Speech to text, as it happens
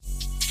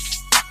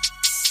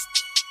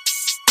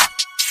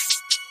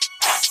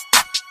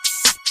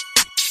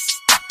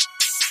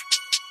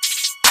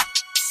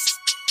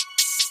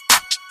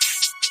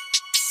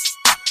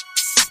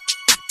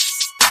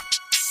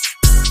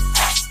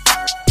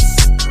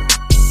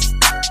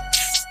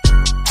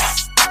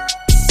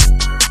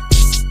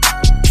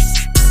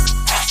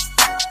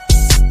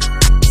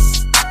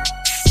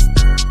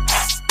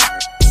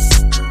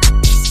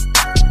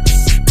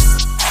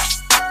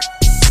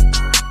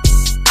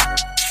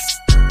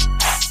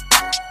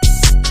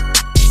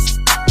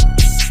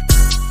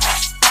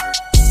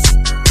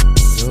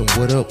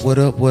What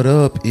up, what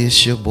up?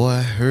 It's your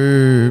boy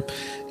Herb,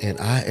 and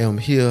I am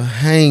here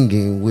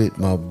hanging with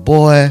my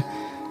boy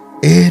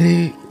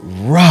Eddie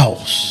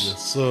Ross.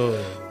 Yes,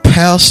 sir.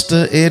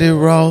 Pastor Eddie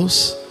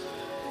Ross.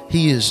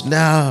 He is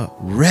now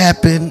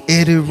rapping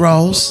Eddie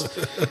Ross.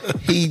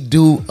 He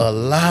do a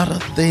lot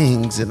of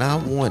things, and I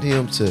want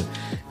him to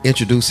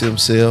introduce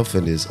himself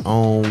in his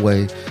own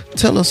way.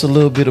 Tell us a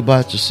little bit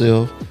about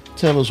yourself.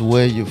 Tell us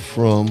where you're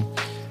from.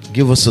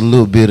 Give us a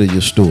little bit of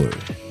your story.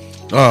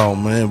 Oh,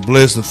 man.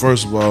 Blessing,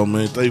 first of all,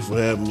 man. Thank you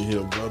for having me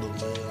here, brother,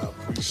 man. I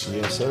appreciate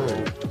it. Yes,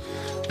 sir.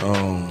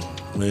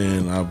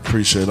 Man, I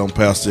appreciate it. I'm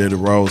Pastor Eddie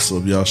Ross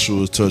of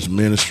Yahshua's Touch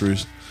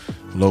Ministries,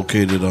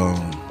 located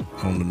on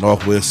the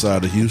northwest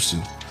side of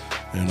Houston.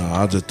 And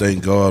I just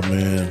thank God,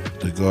 man,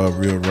 that God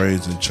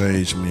rearranged and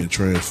changed me and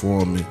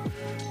transformed me.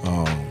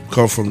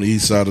 Come from the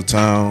east side of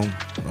town.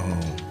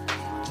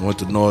 Went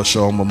to North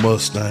Shore on my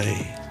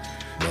Mustang.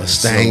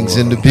 Mustangs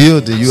in the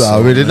building, you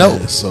already know.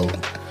 So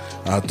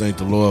I thank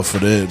the Lord for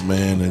that,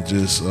 man, and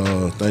just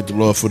thank the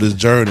Lord for this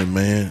journey,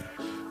 man.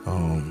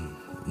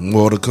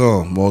 More to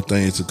come, more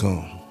things to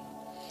come.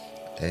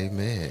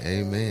 Amen,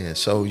 amen.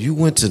 So you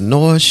went to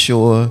North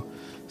Shore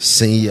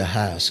Senior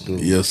High School.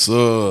 Yes,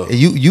 sir. And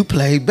you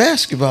played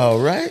basketball,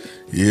 right?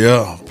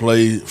 Yeah,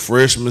 played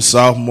freshman,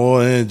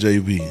 sophomore, and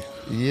JV.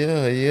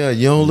 Yeah.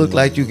 You don't look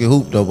like you can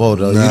hoop no more,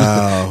 though.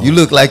 Nah. You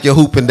look like your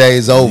hooping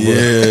days over.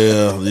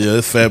 Yeah,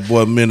 it's Fat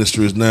Boy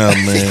Ministries now,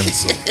 man.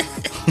 So.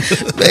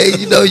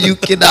 Man, you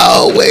can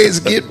always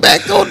get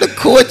back on the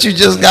court. You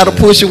just got to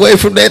push away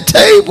from that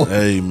table.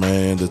 Hey,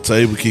 man, the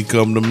table keep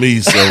coming to me,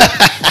 so.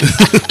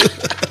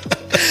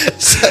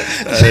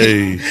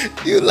 Hey,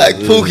 you like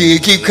Pookie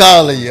and keep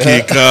calling you.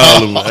 Keep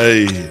calling me.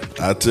 Hey,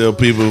 I tell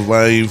people if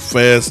I ain't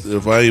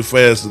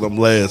fasting, I'm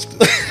lasting.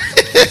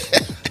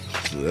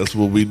 That's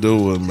what we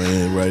doing,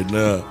 man, right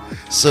now.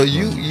 So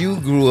you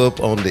grew up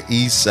on the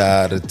east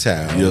side of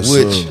town, yes,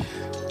 which sir.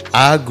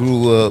 I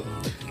grew up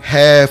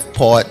half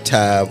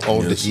part-time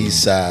on Yes, the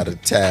east side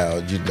of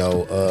town.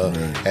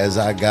 Right. As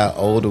I got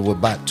older,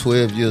 about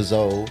 12 years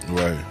old,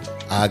 Right.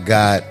 I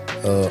got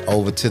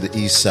over to the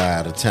east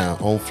side of town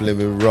on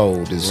Fleming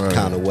Road is Right.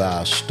 kind of where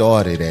I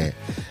started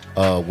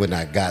at when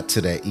I got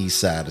to that east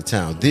side of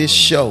town. This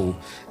show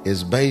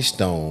is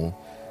based on,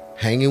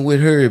 Hanging with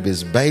Herb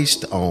is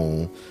based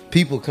on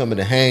people coming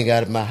to hang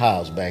out at my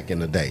house back in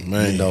the day.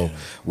 Man.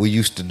 We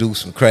used to do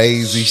some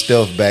crazy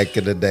stuff back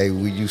in the day.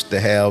 We used to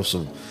have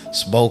some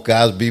smoke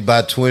outs, be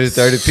about 20,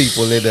 30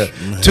 people in a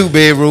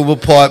 2-bedroom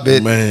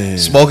apartment, Man.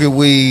 smoking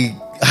weed,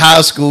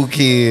 high school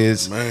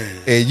kids.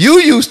 Man. And you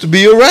used to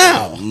be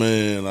around.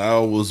 Man, I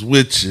was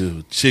with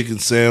you. Chicken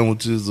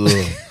sandwiches.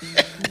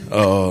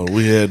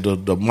 We had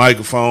the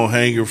microphone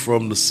hanger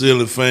from the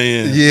ceiling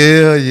fan.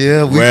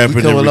 Yeah. We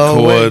Rapping come and a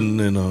long way. recording,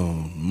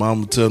 and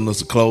mama telling us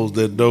to close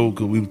that door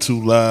because we were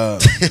too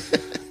loud.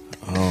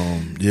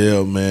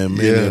 Yeah, man.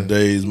 Many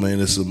days, man.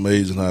 It's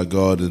amazing how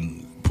God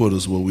put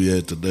us where we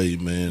at today,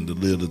 man, to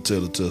live to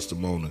tell the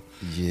testimony.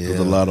 Yeah. Because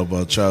a lot of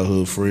our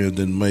childhood friends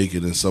didn't make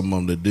it, and some of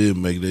them that did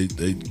make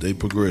it, they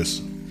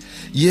progressed.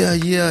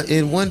 Yeah.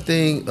 And one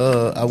thing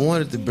I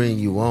wanted to bring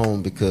you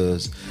on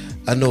because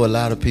I know a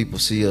lot of people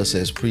see us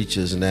as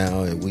preachers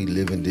now, and we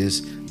live in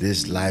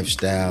this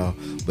lifestyle,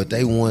 but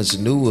they once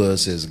knew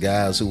us as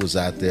guys who was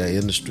out there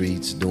in the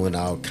streets doing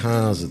all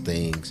kinds of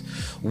things.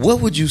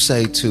 What would you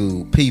say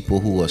to people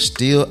who are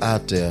still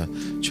out there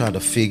trying to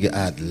figure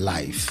out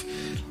life?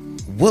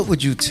 What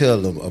would you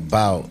tell them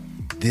about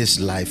this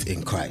life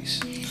in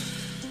Christ?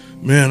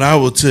 Man, I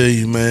will tell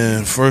you,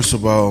 man, first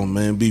of all,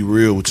 man, be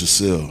real with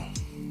yourself.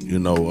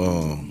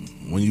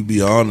 When you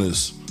be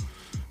honest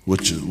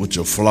with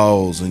your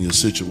flaws and your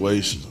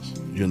situations,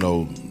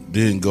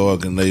 then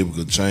God can able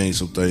to change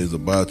some things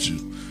about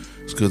you.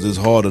 It's because it's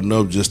hard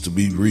enough just to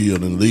be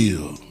real and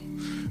live.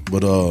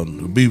 But to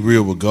be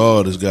real with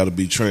God has got to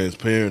be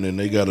transparent, and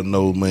they got to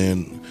know,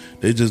 man,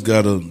 they just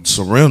got to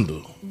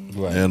surrender.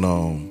 Right.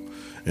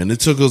 And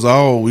it took us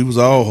all, we was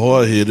all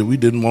hard-headed. We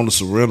didn't want to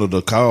surrender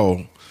the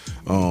call.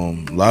 A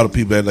lot of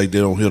people act like they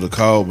don't hear the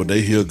call, but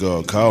they hear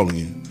God calling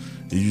you.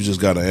 And you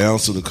just got to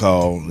answer the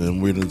call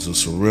and willing to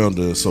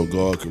surrender so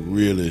God can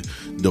really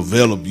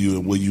develop you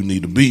and where you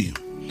need to be.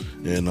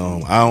 And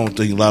I don't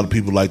think a lot of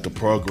people like the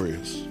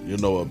progress,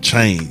 of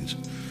change.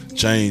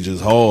 Change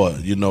is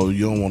hard. You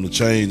don't want to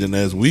change. And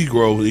as we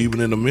grow, even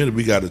in a minute,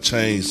 we got to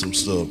change some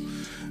stuff.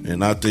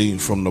 And I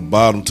think from the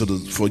bottom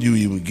for you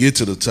even get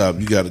to the top,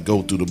 you got to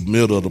go through the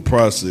middle of the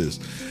process.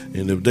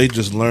 And if they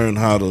just learn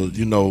how to,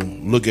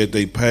 look at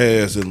their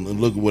past and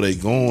look at where they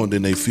going,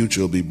 then their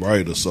future will be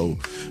brighter. So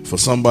for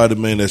somebody,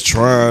 man, that's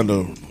trying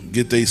to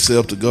get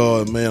themselves to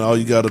God, man, all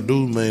you got to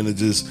do, man, is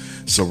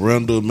just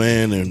surrender,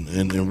 man,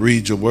 and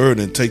read your word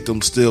and take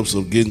them steps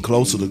of getting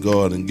closer to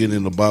God and getting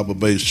in a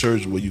Bible-based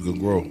church where you can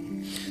grow.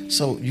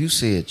 So you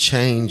said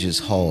change is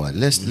hard.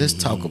 Let's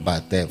talk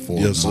about that for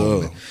a moment.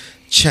 Sir.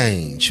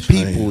 Change.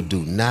 People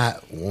do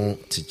not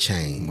want to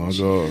change. My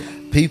God.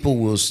 People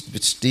will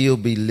still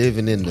be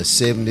living in the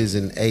 70s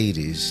and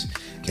 80s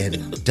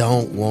and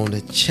don't want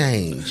to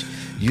change.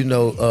 You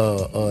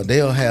know,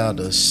 they'll have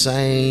the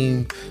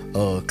same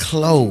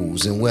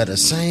clothes and wear the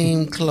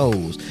same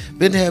clothes.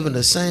 Been having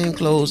the same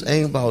clothes,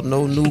 ain't bought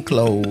no new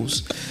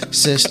clothes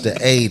since the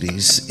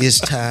 80s. It's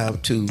time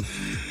to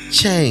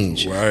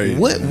change. Right.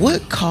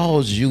 What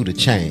caused you to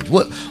change?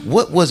 What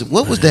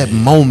was that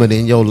moment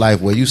in your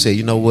life where you said,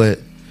 you know what,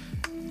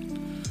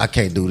 I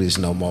can't do this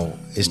no more.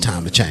 It's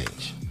time to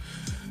change.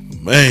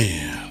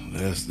 Man,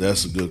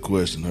 that's a good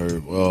question,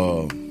 Herb.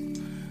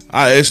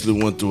 I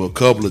actually went through a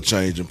couple of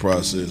changing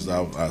processes.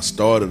 I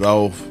started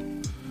off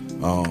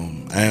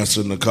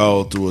answering the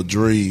call through a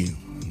dream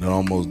that I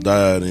almost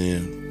died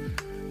in,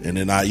 and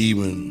then I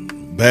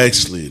even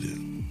backslid it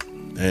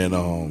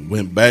and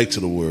went back to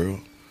the world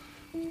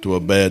through a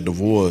bad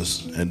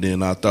divorce, and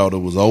then I thought it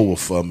was over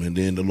for me, and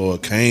then the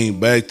Lord came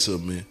back to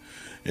me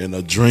in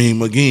a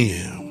dream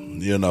again,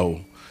 you know,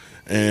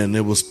 and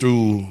it was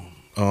through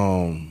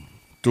a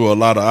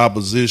lot of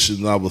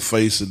opposition I was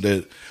facing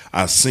that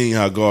I seen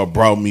how God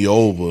brought me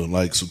over.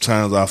 Like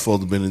sometimes I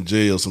supposed to been in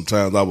jail,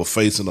 sometimes I was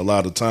facing a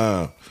lot of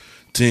time,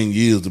 10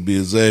 years to be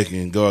exact,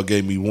 and God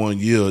gave me 1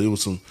 year. It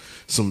was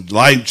some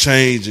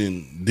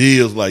life-changing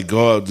deals, like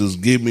God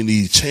just give me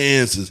these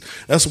chances.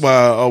 That's why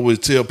I always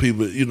tell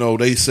people, you know,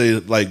 they say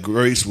like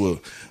grace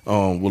will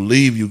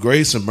leave you.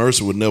 Grace and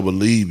mercy will never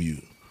leave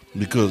you,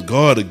 because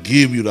God will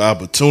give you the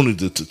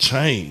opportunity to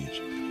change.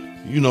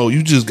 You know,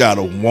 you just got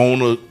to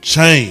want to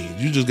change.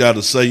 You just got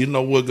to say, you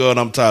know what, God,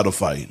 I'm tired of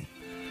fighting.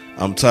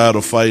 I'm tired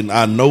of fighting.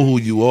 I know who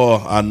you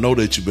are. I know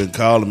that you've been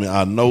calling me.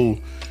 I know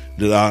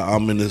that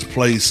I'm in this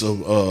place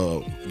of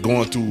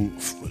going through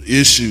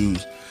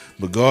issues.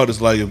 But God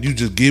is like, if you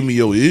just give me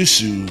your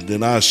issues,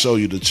 then I'll show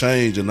you the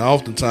change. And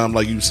oftentimes,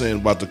 like you were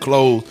saying about the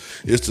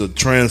clothes, it's the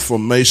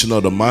transformation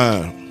of the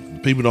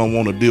mind. People don't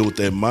want to deal with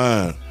their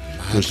mind,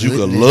 because you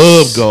can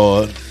love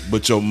God,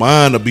 but your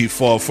mind will be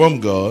far from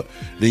God.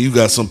 Then you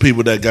got some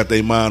people that got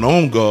their mind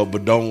on God,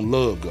 but don't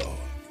love God.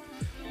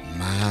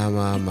 My,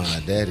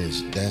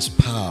 that's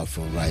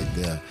powerful right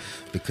there.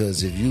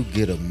 Because if you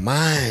get a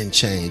mind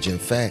change, in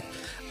fact,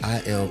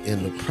 I am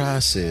in the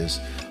process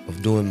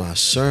of doing my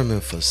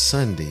sermon for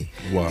Sunday.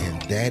 Wow.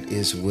 And that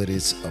is what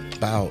it's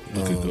about.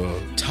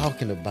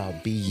 Talking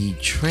about be ye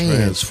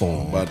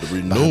transformed by the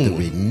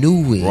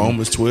renewing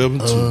Romans 12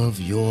 and 2 of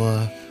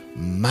your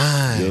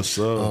mind. Yes,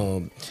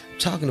 sir.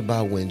 Talking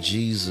about when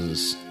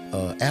Jesus,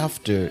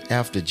 after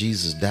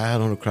Jesus died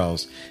on the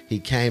cross, he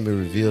came and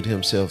revealed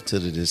himself to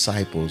the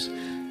disciples.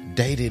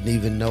 They didn't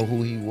even know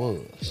who he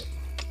was,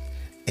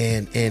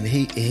 and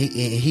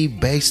he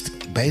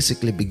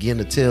basically began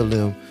to tell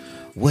them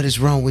what is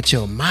wrong with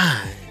your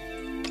mind.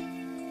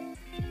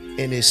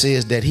 And it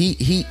says that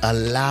he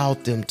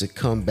allowed them to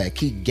come back.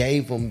 He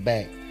gave them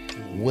back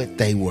what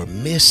they were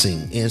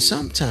missing. And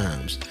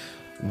sometimes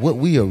what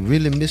we are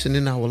really missing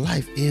in our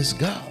life is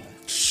God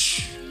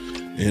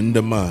in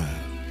the mind.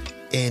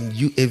 And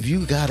if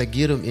you got to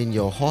get them in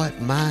your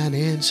heart, mind,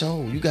 and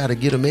soul, you got to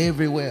get them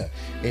everywhere,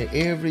 in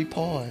every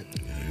part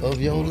of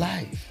your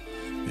life.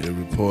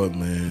 Every part,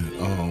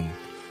 man.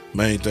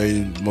 Main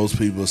thing most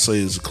people say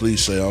is a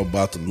cliche, I'm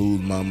about to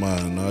lose my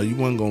mind. No, you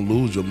wasn't going to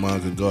lose your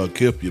mind because God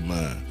kept your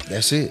mind.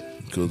 That's it.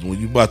 Because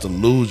when you about to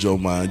lose your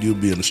mind, you'll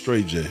be in a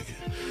straitjacket.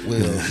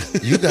 Well,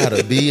 you got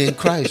to be in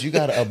Christ. You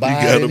got to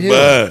abide in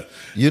Him.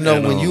 You know,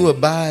 when you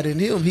abide in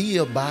Him, He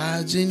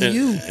abides in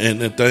you.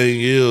 And the thing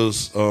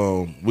is,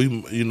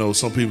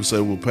 some people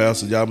say, well,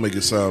 Pastor, y'all make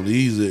it sound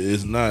easy.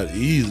 It's not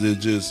easy.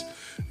 It's just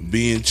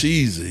being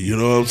cheesy. You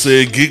know what I'm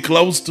saying? Get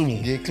close to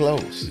Him. Get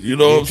close. You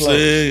know what I'm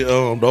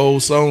saying? The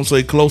old song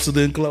say, closer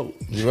than close.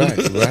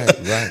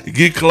 Right.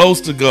 Get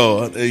close to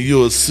God, and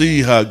you'll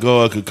see how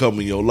God could come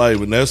in your life.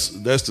 And that's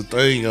the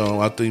thing.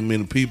 I think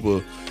many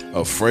people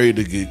are afraid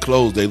to get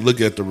close. They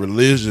look at the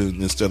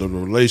religion instead of the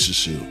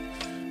relationship.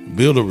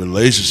 Build a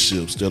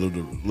relationship instead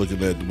of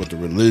looking at what the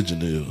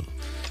religion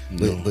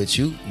is. But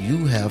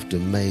you have to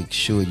make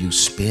sure you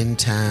spend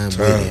time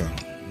with Him.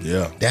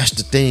 Yeah, that's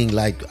the thing.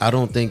 Like, I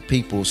don't think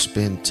people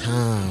spend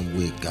time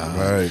with God.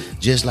 Right.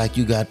 Just like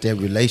you got that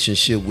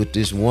relationship with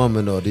this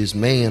woman or this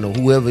man or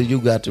whoever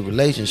you got the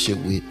relationship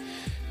with,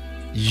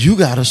 you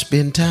got to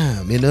spend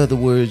time. In other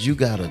words, you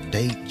got to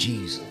date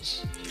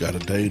Jesus. Got to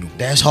date Him.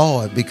 That's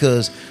hard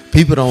because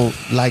people don't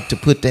like to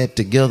put that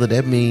together.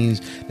 That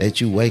means that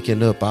you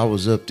waking up. I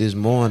was up this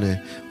morning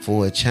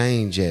for a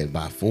change at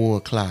by 4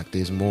 o'clock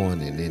this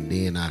morning, and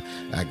then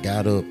I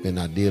got up and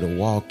I did a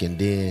walk, and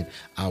then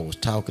I was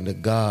talking to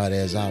God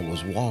as I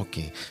was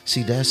walking.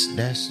 See,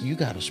 that's you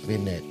got to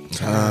spend that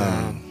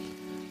time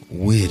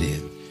with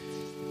Him,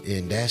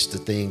 and that's the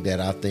thing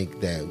that I think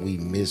that we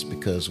miss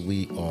because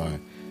we are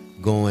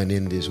going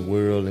in this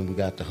world and we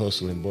got the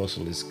hustle and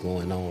bustle that's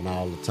going on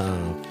all the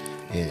time,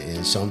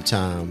 and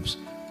sometimes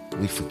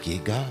we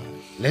forget God.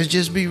 Let's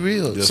just be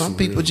real. Some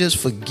people just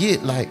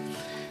forget. Like,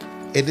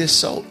 it is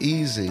so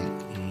easy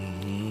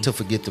to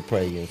forget to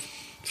pray and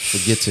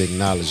forget to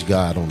acknowledge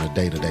God on a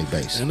day-to-day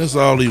basis. And that's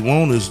all He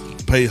wants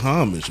is pay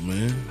homage,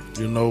 man.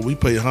 You know, we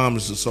pay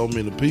homage to so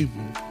many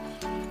people,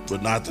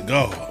 but not to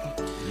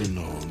God.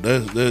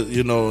 That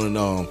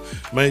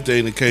and main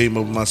thing that came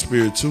up in my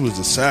spirit too is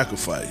a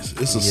sacrifice.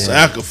 It's a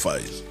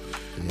sacrifice.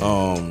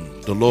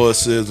 The Lord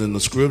says in the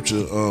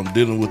scripture,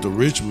 dealing with the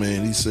rich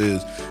man, he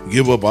says,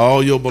 give up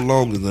all your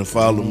belongings and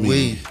follow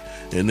me.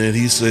 And then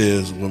he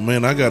says, well,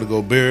 man, I got to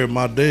go bury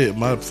my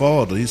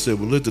father. He said,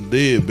 well, let the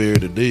dead bury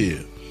the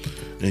dead,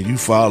 and you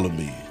follow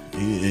me.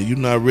 And you're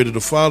not ready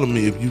to follow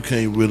me if you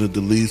can't really to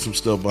leave some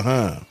stuff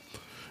behind.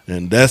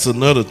 And that's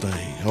another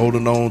thing,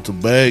 holding on to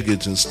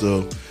baggage and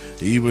stuff.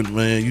 Even,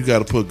 man, you got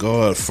to put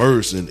God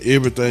first in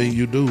everything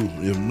you do.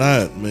 If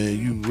not, man,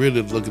 you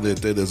really looking at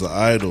that as an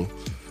idol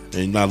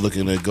and not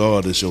looking at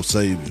God as your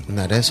Savior.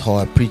 Now, that's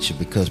hard preaching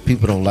because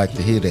people don't like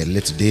to hear that.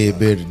 Let the dead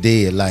bury the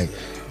dead. Like,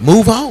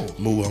 move on.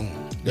 Move on.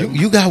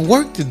 You got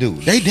work to do.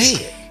 They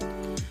dead.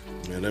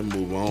 Man, that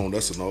move on.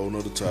 That's an whole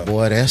nother topic.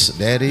 Boy,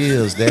 that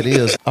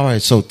is. All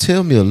right, so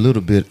tell me a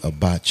little bit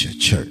about your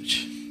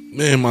church.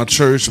 Man, my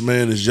church,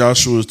 man, is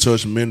Joshua's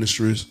Touch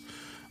Ministries.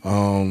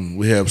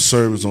 We have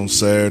service on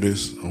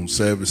Saturdays, on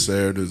Sabbath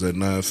Saturdays at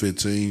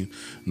 9:15,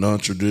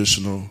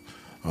 non-traditional.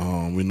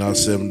 We're not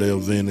 7-day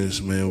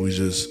Adventists, man. We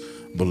just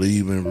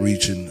believe in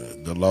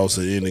reaching the lost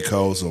at any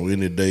cost, on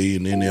any day,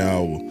 and any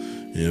hour.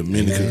 If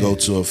many could go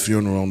to a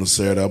funeral on the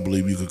Saturday, I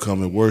believe you could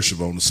come and worship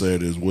on the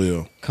Saturday as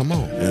well. Come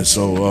on. And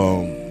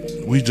so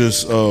we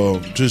just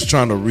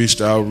trying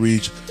to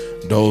outreach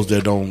those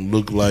that don't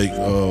look like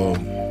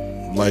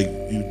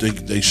you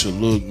think they should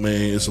look,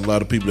 man. It's a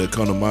lot of people that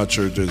come to my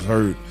church that's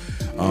hurt,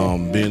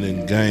 been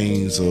in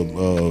gangs,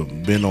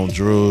 been on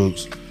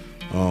drugs,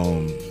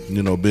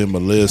 been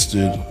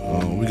molested.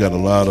 We got a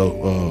lot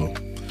of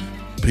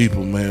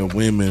people, man,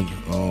 women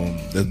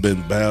that's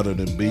been battered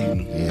and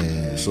beaten.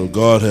 Yeah. So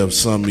God have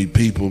some me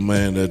people,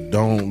 man, that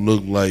don't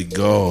look like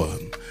God,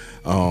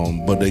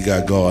 but they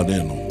got God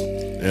in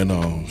them,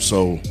 and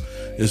so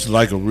it's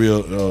like a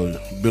real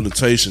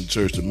rehabilitation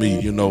church to me,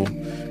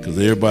 because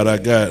everybody I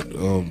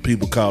got,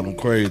 people call them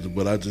crazy,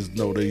 but I just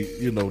know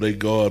they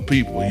God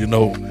people,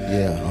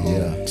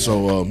 Yeah.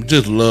 So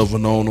just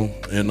loving on them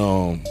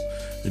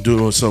and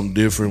doing something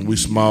different. We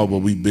small, but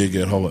we big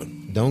at heart.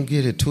 Don't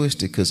get it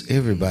twisted, because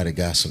everybody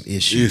got some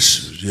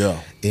issues. Yeah.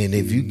 And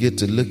if you get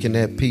to looking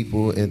at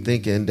people and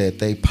thinking that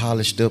they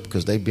polished up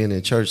because they've been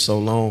in church so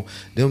long,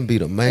 them be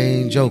the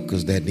main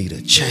jokers that need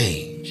a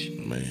change.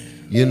 Man.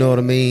 You know what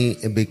I mean?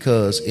 And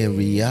because in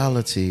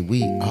reality,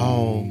 we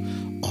all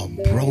are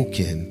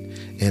broken,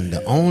 and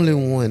the only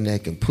one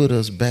that can put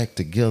us back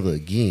together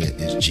again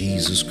is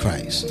Jesus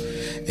Christ.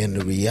 And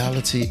the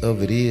reality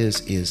of it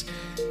is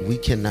we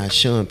cannot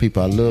shun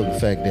people. I love the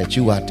fact that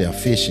you out there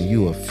fishing.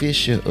 You a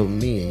fisher of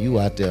men. You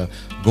out there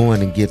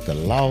going and get the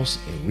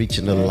lost and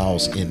reaching the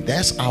lost. And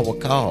that's our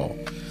call.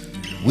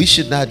 We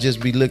should not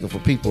just be looking for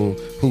people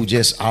who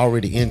just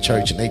already in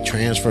church and they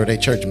transfer their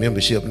church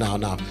membership.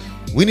 No.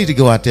 We need to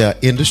go out there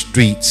in the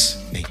streets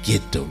and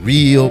get the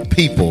real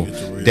people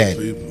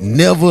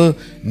never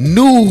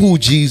knew who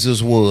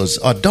Jesus was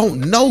or don't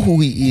know who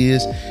he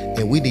is.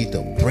 And we need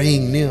to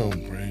bring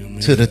them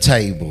to the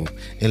table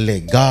and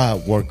let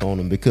God work on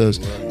them, because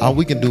all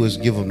we can do is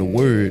give them the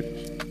word.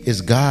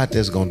 It's God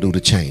that's going to do the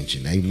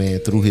changing. Amen.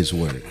 Through his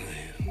word.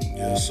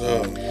 Yes,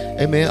 sir.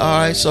 Amen. All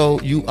right. So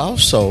you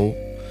also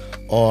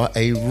are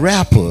a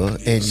rapper,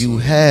 and you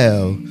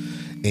have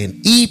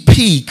an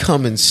EP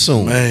coming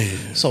soon.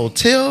 Man. So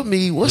tell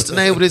me, what's the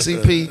name of this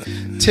EP?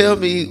 Tell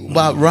me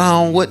about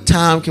around what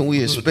time can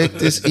we expect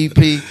this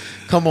EP?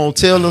 Come on,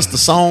 tell us the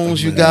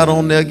songs you got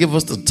on there. Give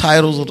us the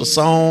titles of the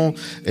song.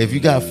 If you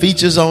got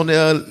features on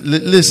there,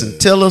 listen,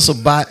 tell us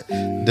about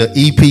the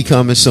EP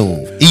coming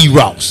soon. E.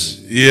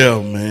 Ross.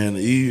 Yeah, man.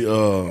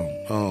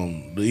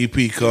 The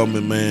EP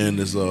coming, man,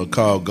 is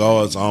called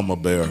God's Armor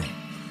Bearer.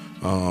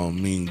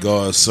 Mean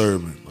God's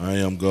servant. I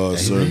am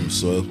God's servant,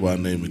 so that's why I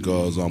named it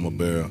God's Armor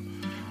Bearer.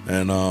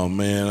 And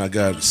man, I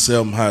got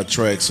 7 hot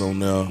tracks on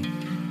there.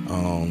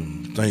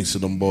 Thanks to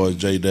them boys,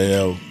 J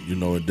Dale,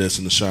 at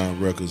Destiny Shine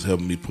Records,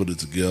 helping me put it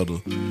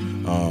together.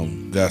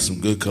 Got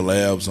some good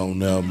collabs on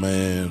there,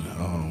 man.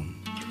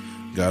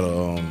 Got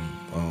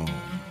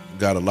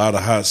a lot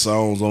of hot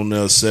songs on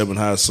there, 7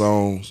 hot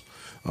songs.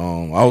 I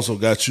also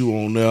got you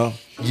on there.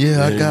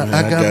 Yeah, I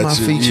got my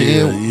feature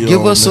in.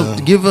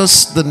 Give Give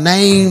us the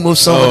name of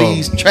some of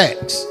these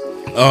tracks.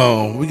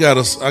 I got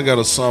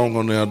a song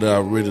on there that I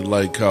really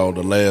like called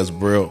The Last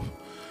Breath.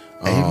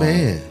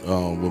 Amen.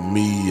 With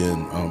me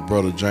and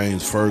brother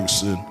James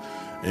Ferguson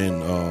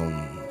and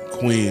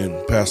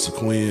Pastor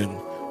Quinn,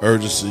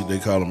 Urgency. They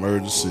call him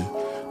Urgency.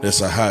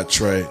 That's a hot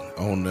track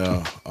on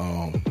there.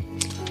 I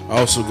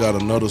also got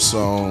another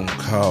song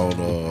called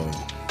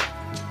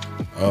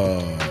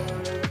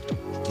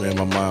man,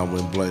 my mind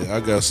went blank. I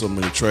got so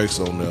many tracks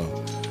on there.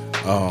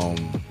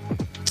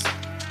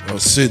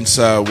 Sitting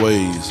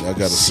Sideways. I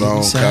got a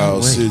song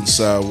called Sitting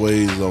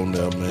Sideways on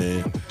there,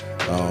 man.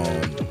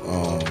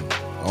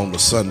 On the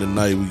Sunday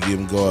night, we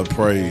giving God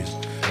praise.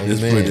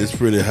 It's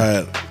pretty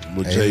hot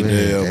with J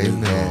Dale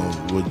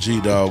and with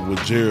G Dog,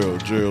 with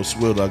Gerald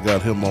Switter. I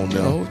got him on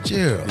there. Oh,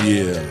 Gerald.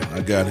 Yeah,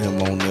 I got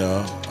him on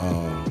there.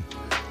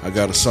 I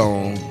got a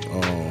song,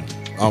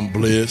 I'm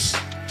Blessed.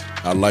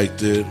 I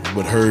liked it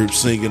with Herb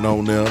singing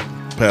on there,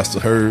 Pastor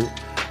Herb.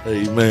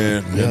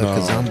 Amen. Yeah,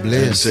 because I'm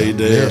blessed. Say I'm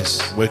that.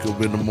 blessed. Wake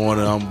up in the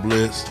morning, I'm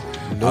blessed.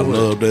 know I it.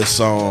 love that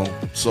song.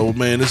 So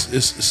man,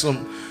 it's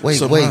some. Wait.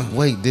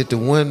 Did the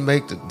one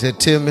that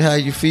Tell Me How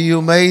You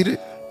Feel made it?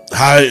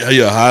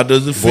 How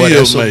does it feel? Boy,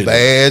 that's some mate?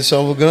 bad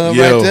summer gun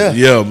Yeah, right there.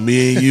 yeah.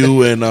 Me and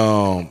you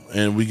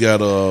and we got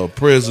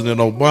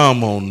President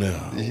Obama on there.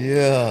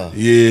 Yeah.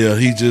 Yeah,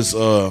 he just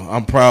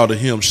I'm proud of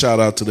him. Shout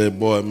out to that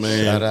boy,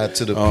 man. Shout out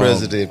to the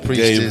president.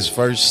 Preached gave his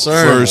first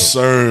sermon. First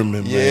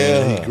sermon, man.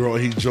 Yeah.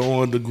 He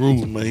joined the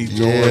group, man. He joined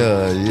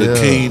Yeah. the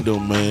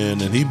kingdom,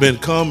 man. And he been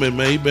coming,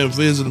 man. He been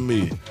visiting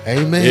me.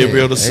 Amen.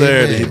 Every other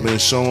Saturday, he Amen. been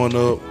showing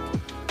up,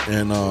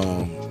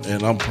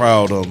 and I'm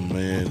proud of him,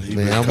 man. He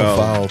Man, been I'm gonna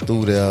calling. fall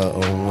through there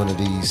on one of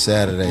these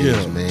Saturdays,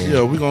 Yeah, man.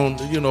 yeah, we gonna,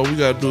 we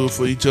gotta do it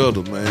for each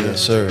other, man.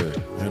 Yes, sir.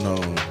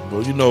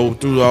 But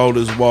through all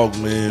this walk,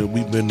 man,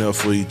 we've been there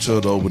for each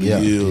other over the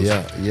years.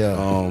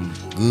 Yeah.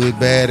 Good,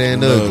 bad,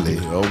 and ugly.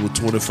 Over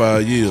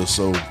 25 years,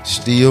 so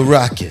Still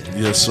rocking.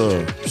 yes,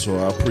 sir. So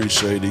I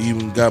appreciate it.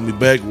 Even got me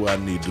back where I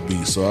need to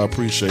be. So I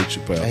appreciate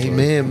you, Pastor.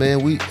 Amen,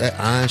 man. We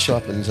iron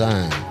sharpens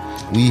iron.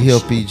 We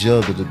help each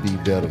other to be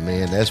better,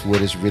 man. That's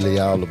what it's really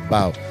all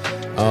about.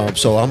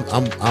 So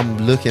I'm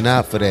looking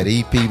out for that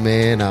EP,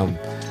 man. I'm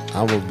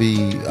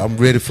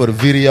ready for the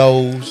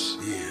videos,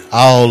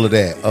 all of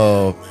that.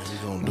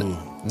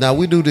 Now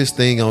we do this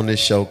thing on this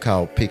show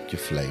called Pick Your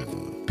Flavor.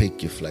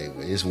 Pick Your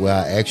Flavor. It's where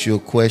I ask you a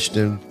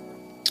question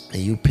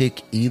and you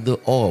pick either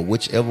or,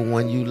 whichever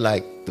one you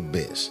like the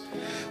best.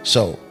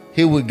 So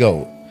here we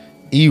go.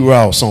 E.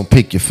 Ross on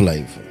Pick Your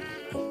Flavor.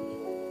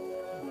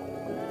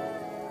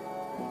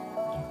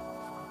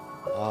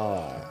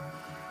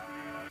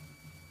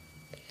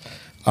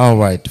 All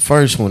right, the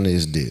first one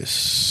is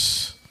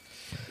this: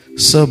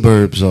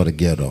 suburbs or the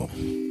ghetto?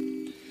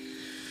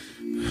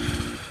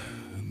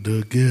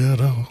 The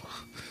ghetto.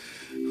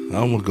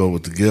 I'm gonna go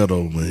with the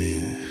ghetto,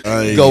 man.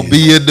 Go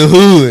be in the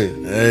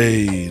hood.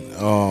 Hey,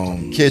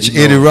 Catch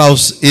Eddie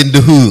Ross in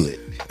the hood.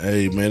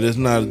 Hey, man, it's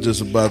not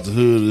just about the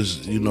hood.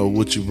 It's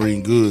what you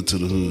bring good to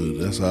the hood.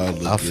 That's how I look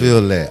at it.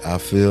 I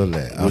feel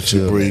that. What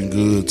you bring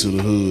good to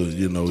the hood,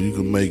 you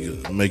can make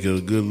it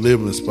a good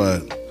living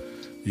spot.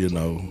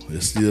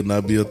 It still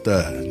not be a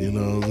thigh. You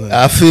know what I'm saying?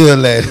 I feel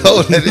that.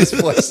 Hold on,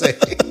 this boy say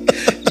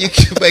you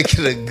can make it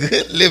a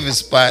good living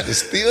spot and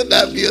still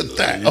not be a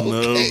thigh. You know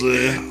what I'm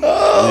saying?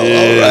 Oh,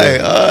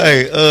 Yeah. all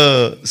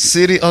right.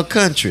 City or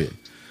country?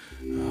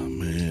 Oh,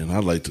 man, I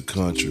like the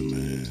country,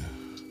 man.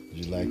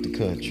 You like the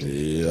country?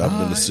 Yeah, I've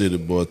been a city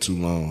boy too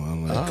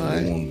long. I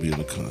right. want to be in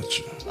the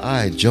country. All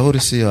right,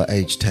 Jodeci or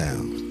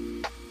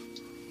H-Town?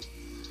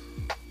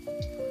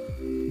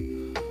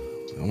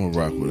 I'm gonna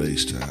rock with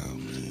H-Town,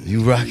 man.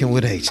 You rocking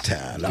with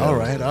H-Town. All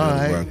right.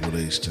 Rock with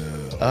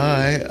H-Town. All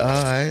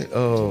right.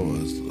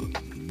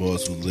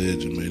 Boys was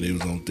legend, man. They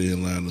was on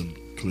thin line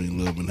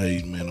between love and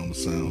hate, man, on the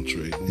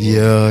soundtrack.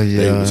 Yeah.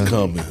 They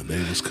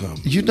was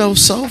coming.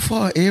 So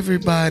far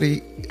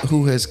everybody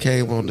who has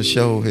came on the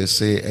show has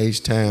said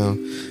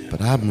H-Town, but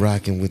I'm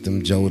rocking with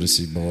them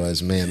Jodeci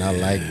boys, man. I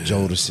like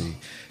Jodeci.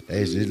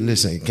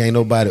 Listen, can't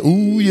nobody,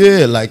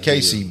 like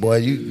Casey, boy.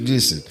 You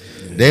listen.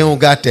 They don't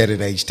got that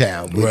in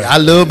H-Town. But Right. I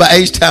love my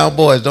H-Town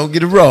boys. Don't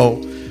get it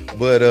wrong.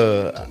 But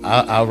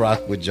I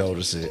rock with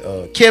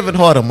Jodeci. Kevin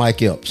Hart or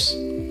Mike Epps?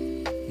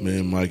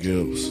 Man, Mike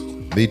Epps.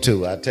 Me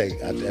too. I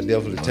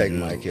definitely take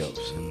Mike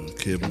Epps.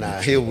 Kevin.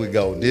 Now here we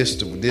go. This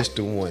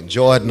the one.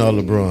 Jordan or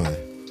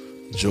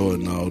LeBron?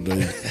 Jordan all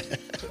day.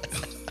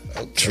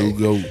 Okay. True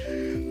GOAT.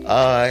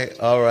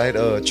 All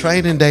right.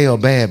 Training Day or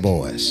Bad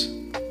Boys?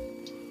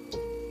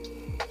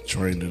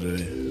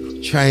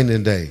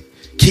 Training Day.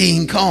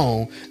 King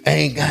Kong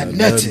ain't got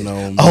nothing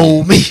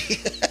on me.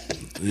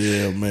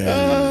 Yeah, man.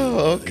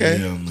 Oh, okay.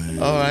 Yeah, man.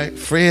 All right.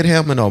 Fred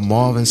Hammond or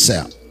Marvin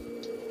Sapp?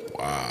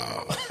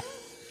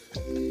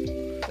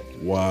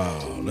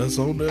 Wow. That's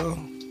on there.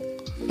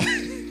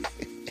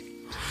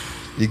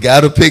 You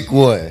got to pick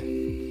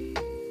one.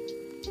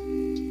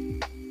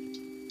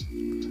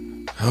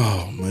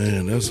 Oh,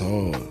 man, that's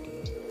hard.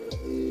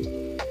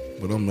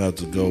 But I'm going to have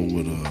to go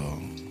with,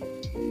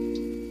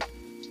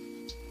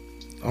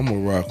 I'm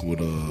going to rock with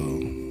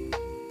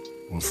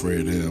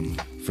Fred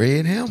Hammond.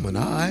 Fred Hammond,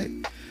 all right.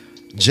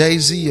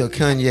 Jay-Z or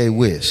Kanye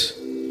West?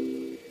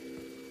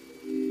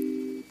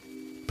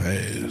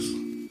 Pass.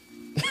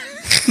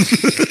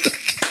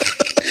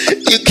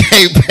 You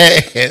can't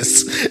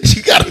pass.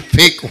 You got to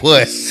pick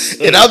one.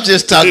 And I'm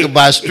just talking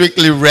about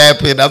strictly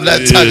rapping. I'm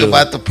not talking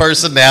about the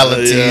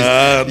personalities,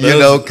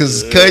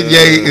 because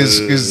Kanye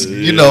is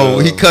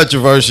he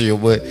controversial,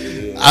 but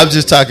I'm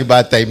just talking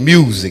about their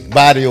music,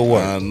 body of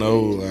work. I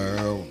know.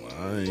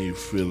 I ain't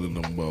feeling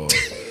them boys.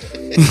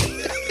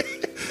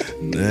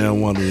 Damn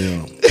one of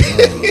them.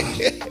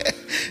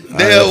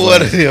 Damn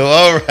one of them.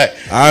 All right.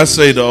 I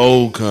say the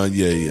old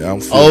Kanye.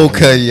 Old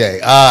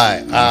Kanye. All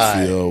right.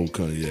 I feel old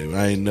Kanye.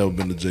 I ain't never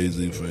been a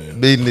Jay-Z fan.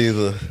 Me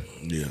neither.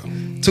 Yeah.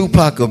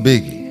 Tupac or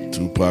Biggie?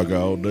 Tupac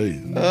all day.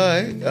 All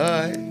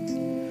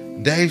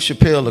right. Dave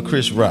Chappelle or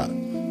Chris Rock?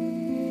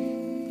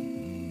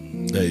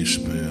 Dave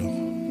Chappelle.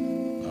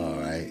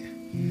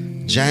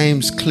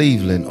 James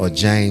Cleveland or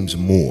James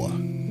Moore?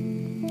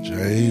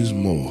 James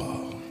Moore.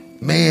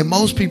 Man,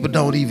 most people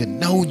don't even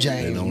know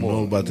James They don't Moore.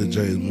 know about the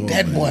James Moore.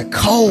 That man. boy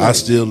cold. I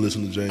still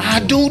listen to James Moore. I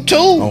do too.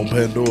 On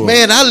Pandora.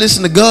 Man, I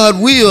listen to God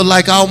Will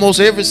like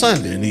almost every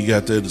Sunday. And he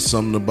got that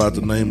something about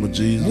the name of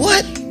Jesus.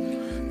 What?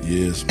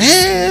 Yes.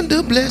 And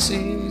the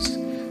blessings.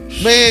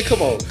 Man,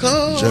 come on.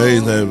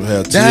 James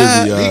have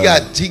tears.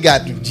 He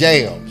got the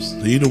jams.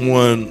 He the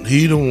one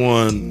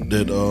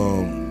that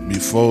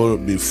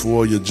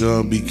before your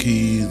John B.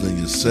 Keys and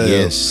yourself.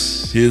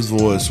 Yes. His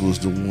voice was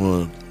the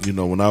one. You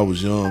know, when I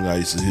was young, I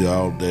used to hear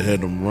all that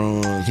had them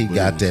runs. He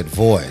got that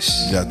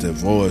voice. He got that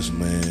voice,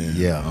 man.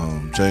 Yeah.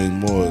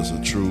 James Moore is a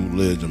true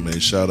legend, man.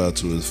 Shout out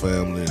to his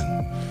family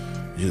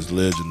and his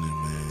legend, man.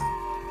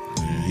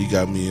 He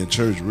got me in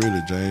church,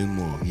 really, James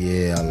Moore.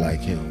 Yeah, I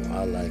like him.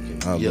 I love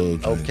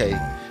James okay.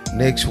 Moore.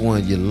 Next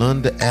one,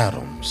 Yolanda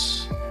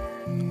Adams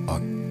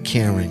or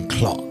Karen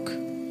Clark.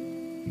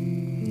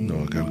 No,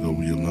 I gotta go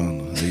with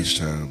Yolanda.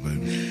 H-time,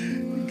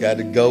 baby.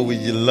 Gotta go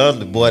with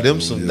Yolanda. Boy, they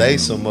some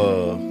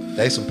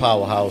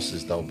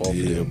powerhouses though, both of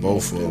them. Yeah,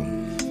 both of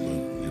them. But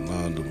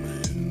Yolanda,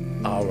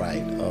 man. All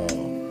right.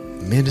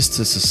 Menace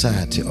to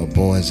Society or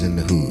Boys in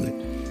the Hood?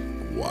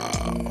 Wow.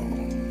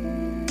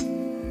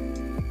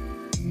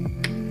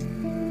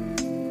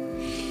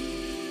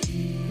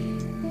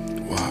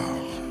 I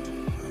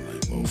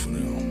like both of them.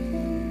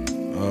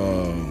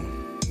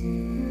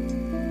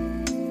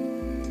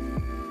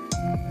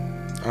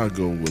 I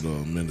go with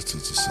Menace to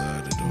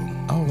Society though.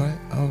 All right.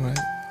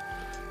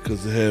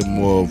 Because it had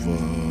more of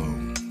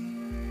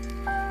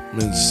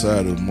Menace to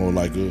Society was more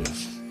like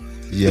us.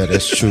 Yeah,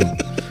 that's true.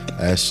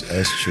 That's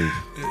true.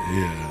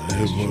 Yeah,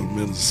 it was more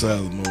Menace to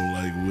Society was more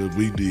like what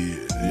we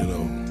did, you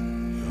know.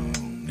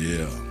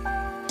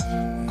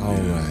 All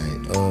right.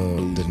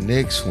 The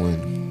next one,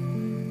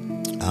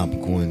 I'm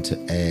going to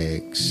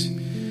ask: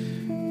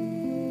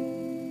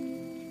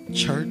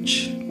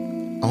 church,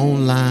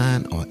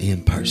 online, or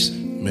in person?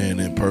 Man,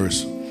 in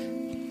person.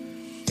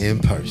 In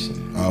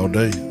person. All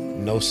day.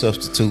 No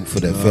substitute for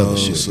that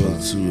fellowship.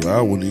 Substitute.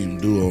 I wouldn't even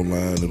do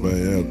online if I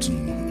had to.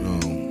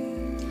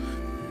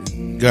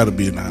 Gotta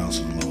be in the house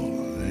of the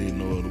Lord. There ain't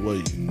no other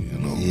way, you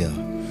know. Yeah.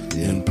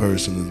 In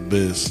person is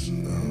best.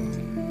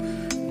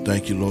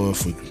 Thank you, Lord,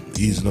 for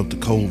easing up the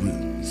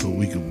COVID so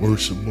we could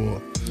worship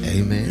more.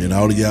 Amen. And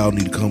all of y'all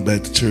need to come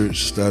back to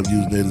church. Stop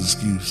using that as an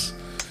excuse.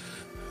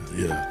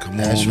 Yeah, come on.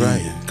 That's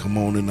right. Come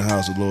on in the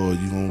house of the Lord.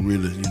 You're going to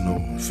really,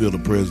 feel the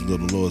presence of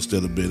the Lord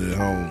instead of being at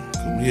home.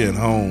 Because here at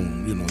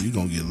home, you're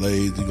going to get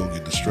lazy. You're going to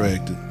get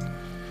distracted.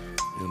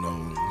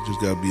 You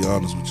just got to be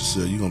honest with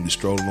yourself. You're going to be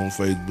strolling on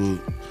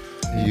Facebook.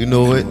 You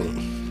know it.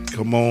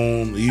 Come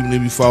on. Even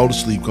if you fall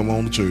asleep, come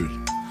on to church.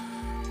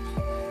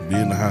 Be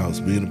in the house.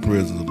 Be in the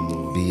presence of the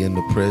Lord. Be in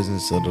the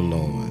presence of the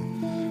Lord.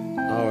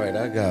 All right,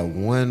 I got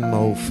one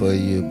more for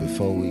you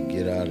before we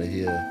get out of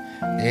here.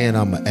 And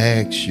I'm going to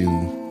ask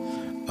you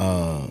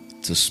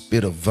to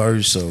spit a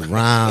verse or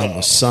rhyme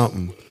or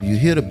something. You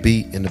hear the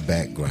beat in the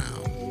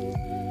background.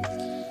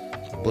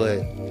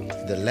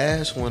 But the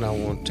last one I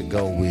want to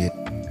go with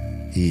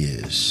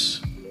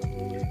is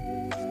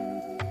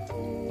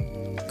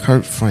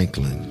Kurt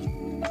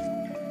Franklin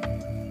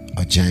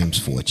or James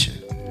Fortune.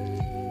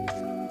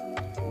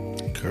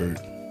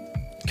 Kurt.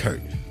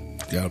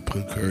 Gotta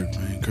put Kurt,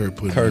 man. Kurt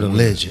a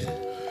legend.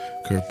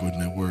 Kurt putting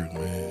that work,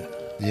 man.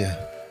 Yeah.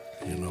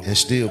 And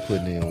still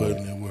putting in work.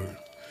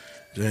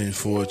 James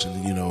Fortune,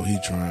 he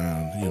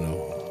trying,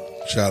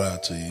 shout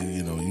out to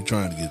you, you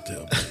trying to get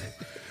there.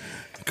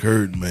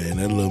 Kurt, man,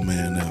 that little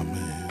man now,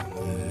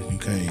 man. You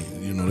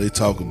can't, they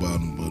talk about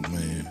him, but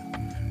man,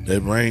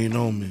 that rain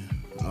on me,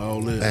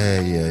 all that.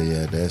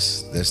 Yeah,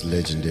 that's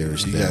legendary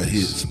stuff. He got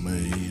hits,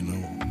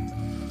 man,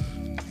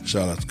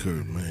 Shout out to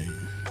Kurt, man.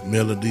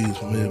 Melodies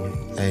from heaven.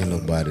 Ain't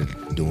nobody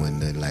doing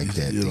that like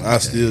that. I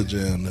still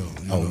jam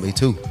though. Me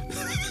too.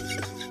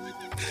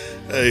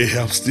 Hey,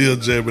 I'm still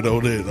jamming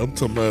on that. I'm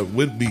talking about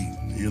with beat,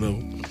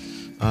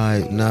 All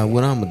right, now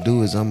what I'm gonna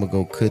do is I'm gonna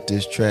go cut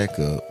this track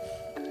up,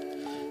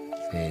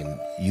 and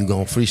you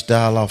gonna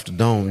freestyle off the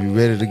dome. You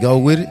ready to go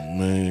with it?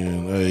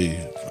 Man,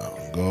 hey,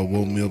 God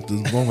woke me up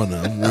this morning.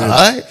 I'm ready. All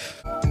right.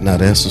 Now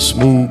that's a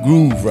smooth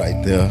groove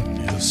right there.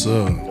 Yes,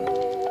 sir.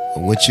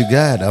 What you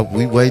got?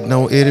 We waiting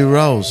on Eddie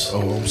Ross.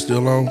 Oh, I'm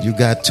still on. You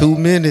got 2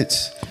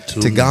 minutes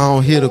to go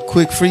on hit a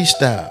quick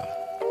freestyle.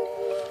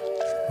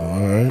 All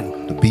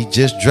right. The beat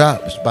just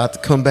dropped. It's about to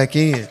come back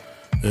in.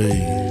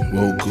 Hey,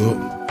 woke up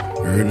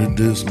early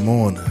this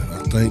morning.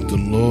 I thank the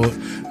Lord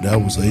that I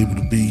was able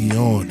to be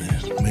on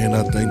it. Man,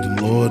 I thank the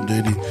Lord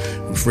that He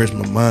refreshed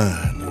my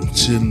mind. I'm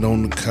sitting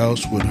on the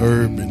couch with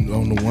Herb and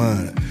on the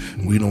wine.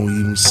 We don't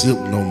even sip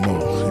no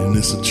more, and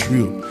it's a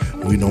trip.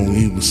 We don't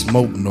even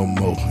smoke no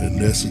more, and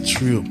that's a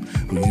trip.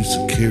 We used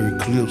to carry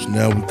clips,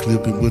 now we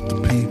clipping with the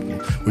people.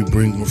 We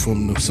bring them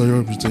from the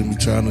surface and we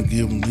trying to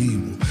give them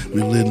evil.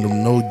 We letting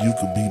them know you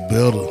could be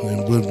better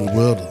and with the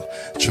weather.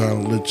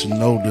 Trying to let you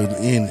know that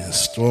in it,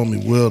 stormy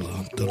weather,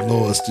 the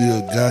Lord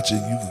still got you.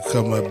 You can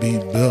come out be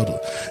better.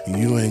 And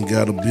you ain't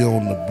gotta be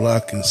on the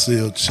block and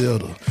sell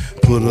cheddar.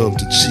 Put up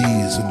the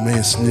cheese and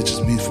man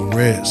snitches be for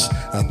rats.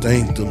 I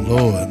thank the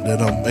Lord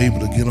that I'm able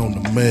to get on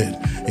the mat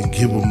and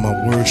give him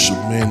my worship,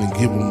 man, and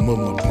give him up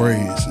my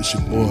praise. It's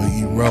your boy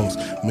E. Ross,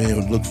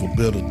 man, look for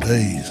better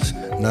days.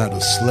 Not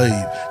a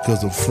slave,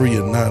 cause I'm free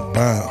and not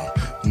bound.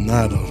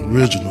 Not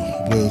original,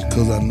 but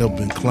cause I never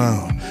been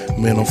clown.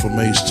 Man, I'm from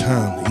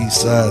H-Town,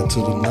 east side to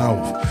the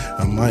north.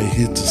 I might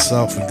hit the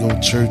south and go to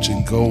church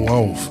and go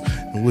off.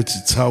 And what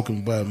you talking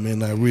about,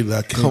 man, I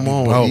can't Come be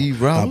on, bought. E.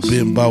 Ross. I've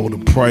been bought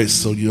with a price,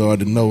 so you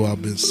already know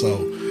I've been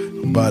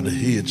sold. By the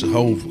head,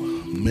 Jehovah.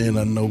 Man,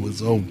 I know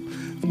it's over.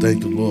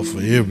 Thank the Lord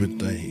for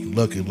everything.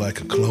 Lucky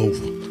like a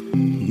clover.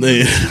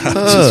 Man, I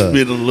just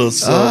spit a little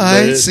something. All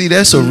right, man. see,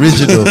 that's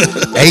original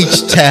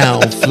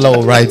H-Town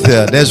flow right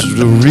there. That's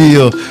the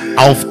real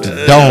off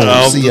the dome.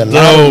 Off See, the a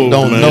lot of them dome,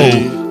 don't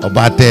man. know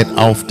about that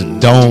off the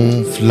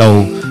dome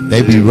flow.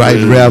 They be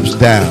writing raps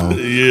down.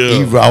 Yeah.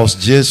 E. Ross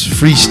just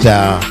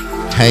freestyle,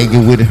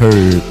 hanging with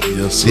Herb.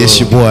 Yes, This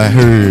sir. your boy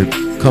Herb.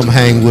 Come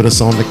hang with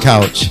us on the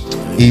couch.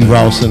 E.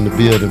 Ross in the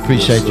building.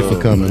 Appreciate you for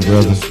coming,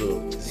 brother. Yes, sir.